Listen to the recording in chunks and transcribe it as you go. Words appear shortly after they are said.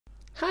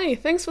Hi,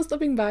 thanks for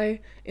stopping by.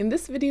 In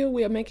this video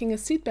we are making a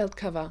seatbelt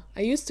cover.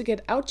 I used to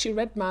get ouchy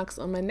red marks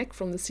on my neck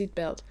from the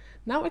seatbelt.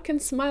 Now I can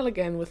smile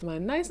again with my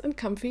nice and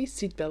comfy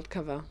seatbelt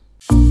cover.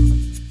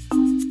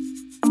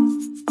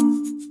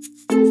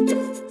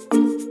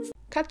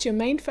 Cut your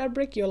main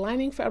fabric, your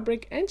lining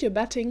fabric and your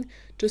batting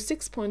to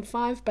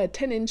 6.5 by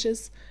 10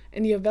 inches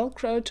and your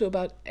velcro to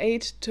about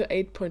 8 to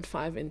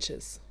 8.5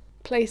 inches.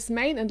 Place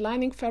main and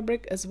lining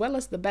fabric as well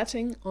as the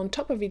batting on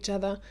top of each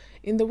other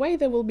in the way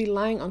they will be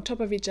lying on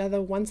top of each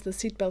other once the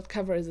seatbelt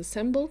cover is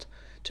assembled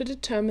to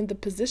determine the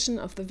position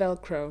of the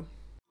velcro.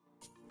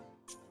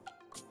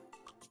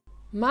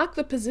 Mark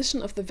the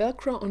position of the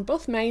velcro on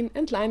both main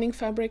and lining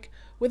fabric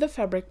with a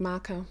fabric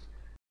marker.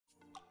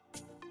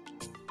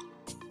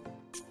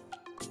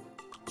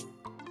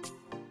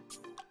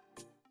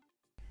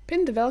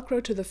 Pin the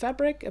velcro to the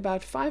fabric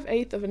about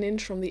 5/8 of an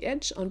inch from the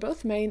edge on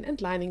both main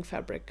and lining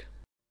fabric.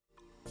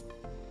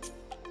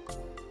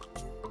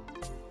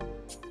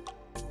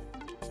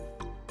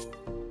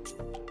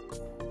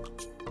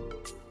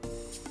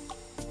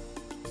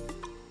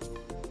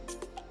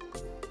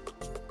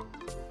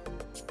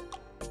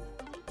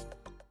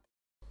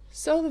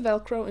 Sew the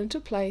velcro into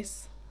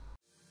place.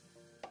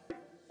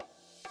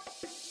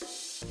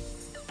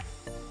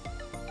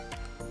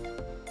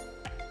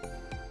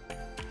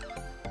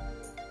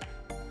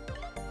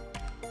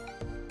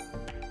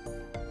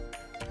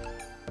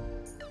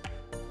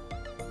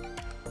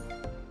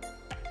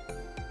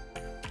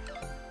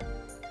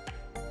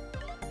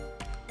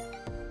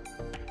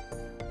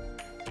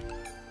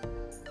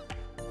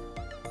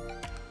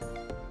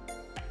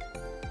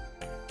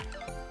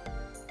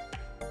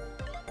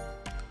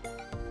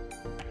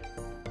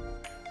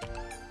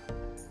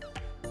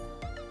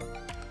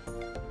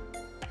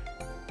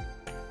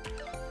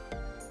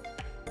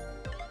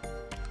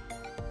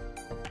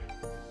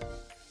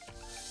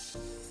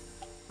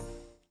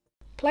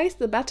 Place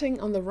the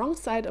batting on the wrong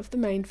side of the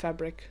main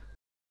fabric.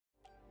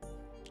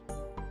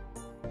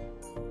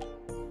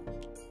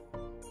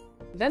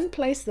 Then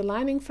place the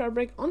lining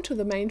fabric onto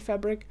the main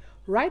fabric,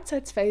 right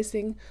sides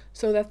facing,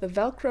 so that the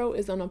velcro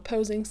is on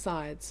opposing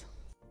sides.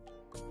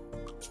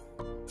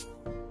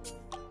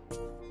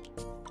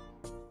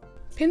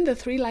 Pin the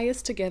 3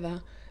 layers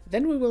together,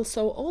 then we will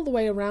sew all the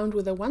way around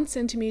with a 1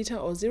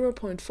 cm or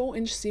 0.4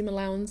 inch seam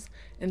allowance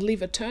and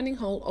leave a turning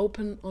hole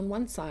open on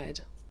one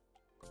side.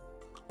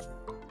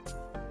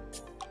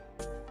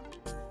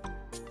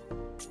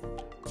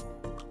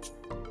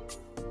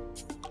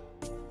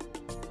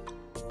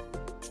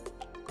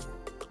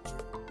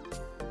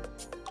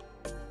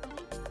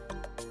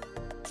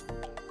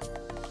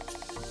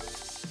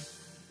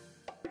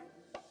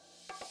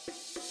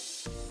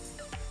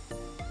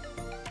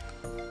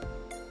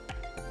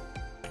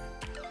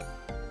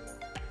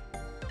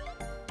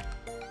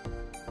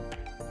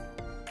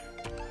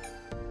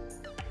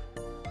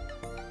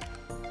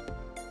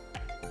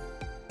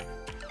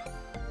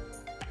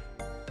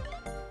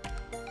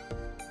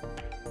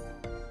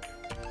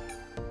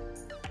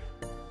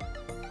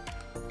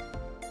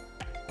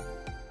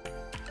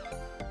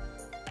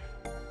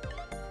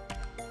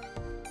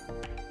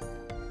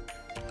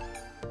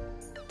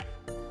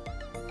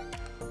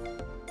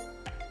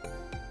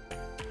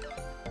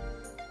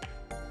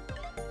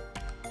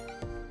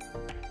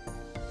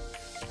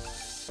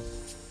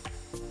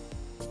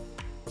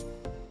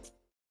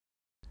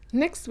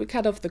 Next we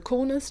cut off the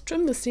corners,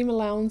 trim the seam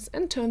allowance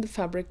and turn the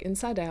fabric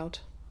inside out.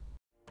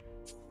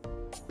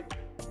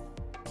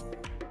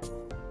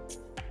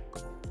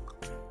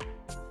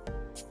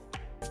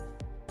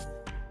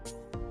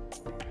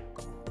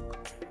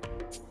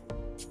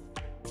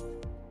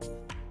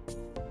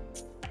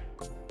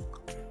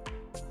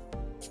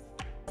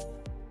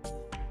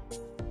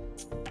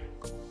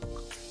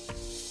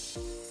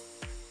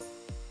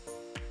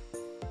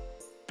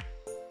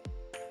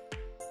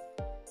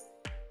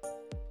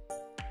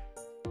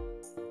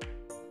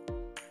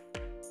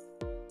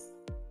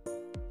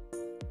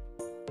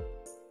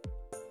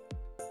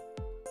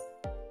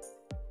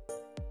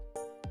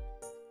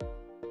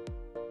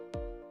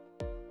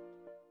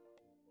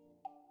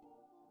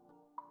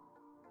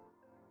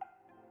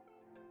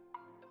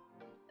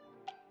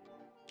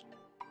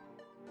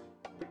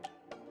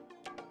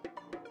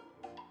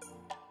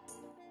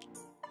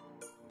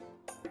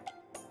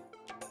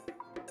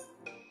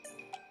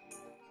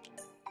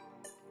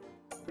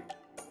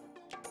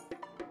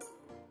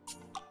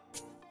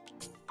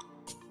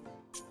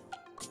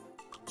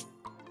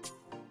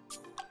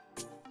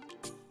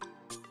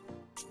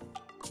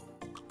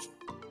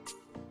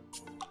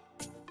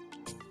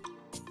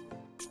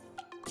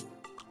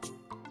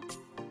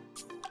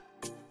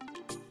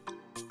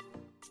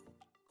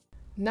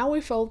 Now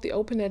we fold the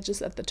open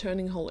edges at the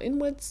turning hole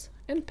inwards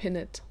and pin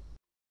it.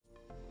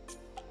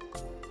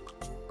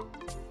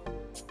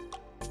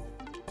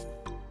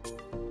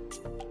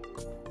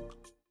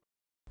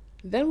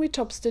 Then we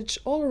top stitch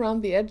all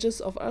around the edges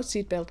of our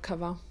seatbelt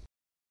cover.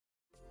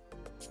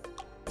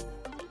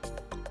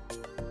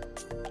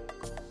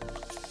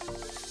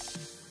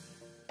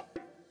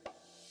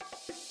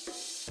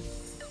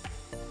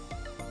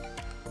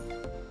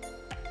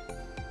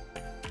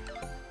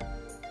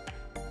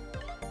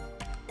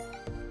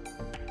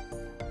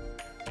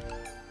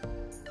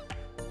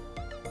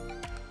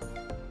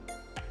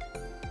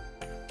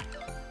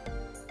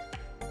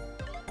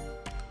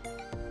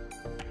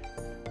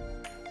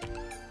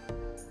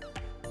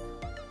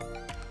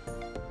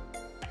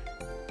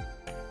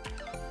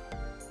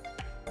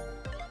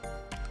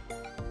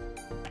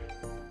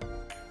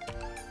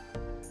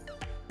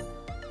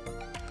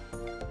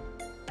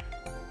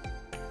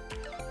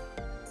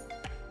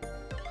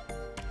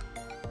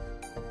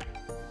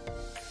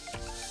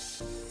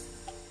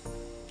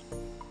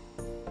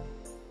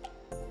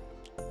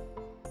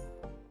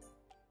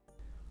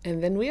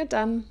 And then we are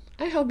done.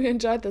 I hope you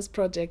enjoyed this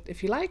project.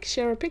 If you like,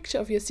 share a picture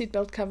of your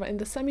seatbelt cover in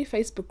the Sami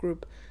Facebook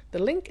group. The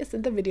link is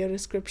in the video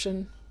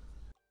description.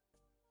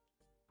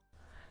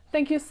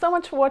 Thank you so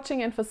much for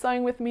watching and for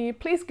sewing with me.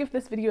 Please give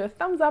this video a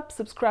thumbs up,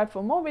 subscribe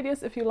for more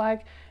videos if you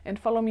like, and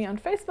follow me on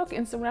Facebook,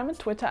 Instagram and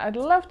Twitter. I'd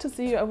love to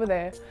see you over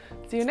there.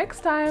 See you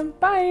next time.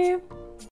 Bye!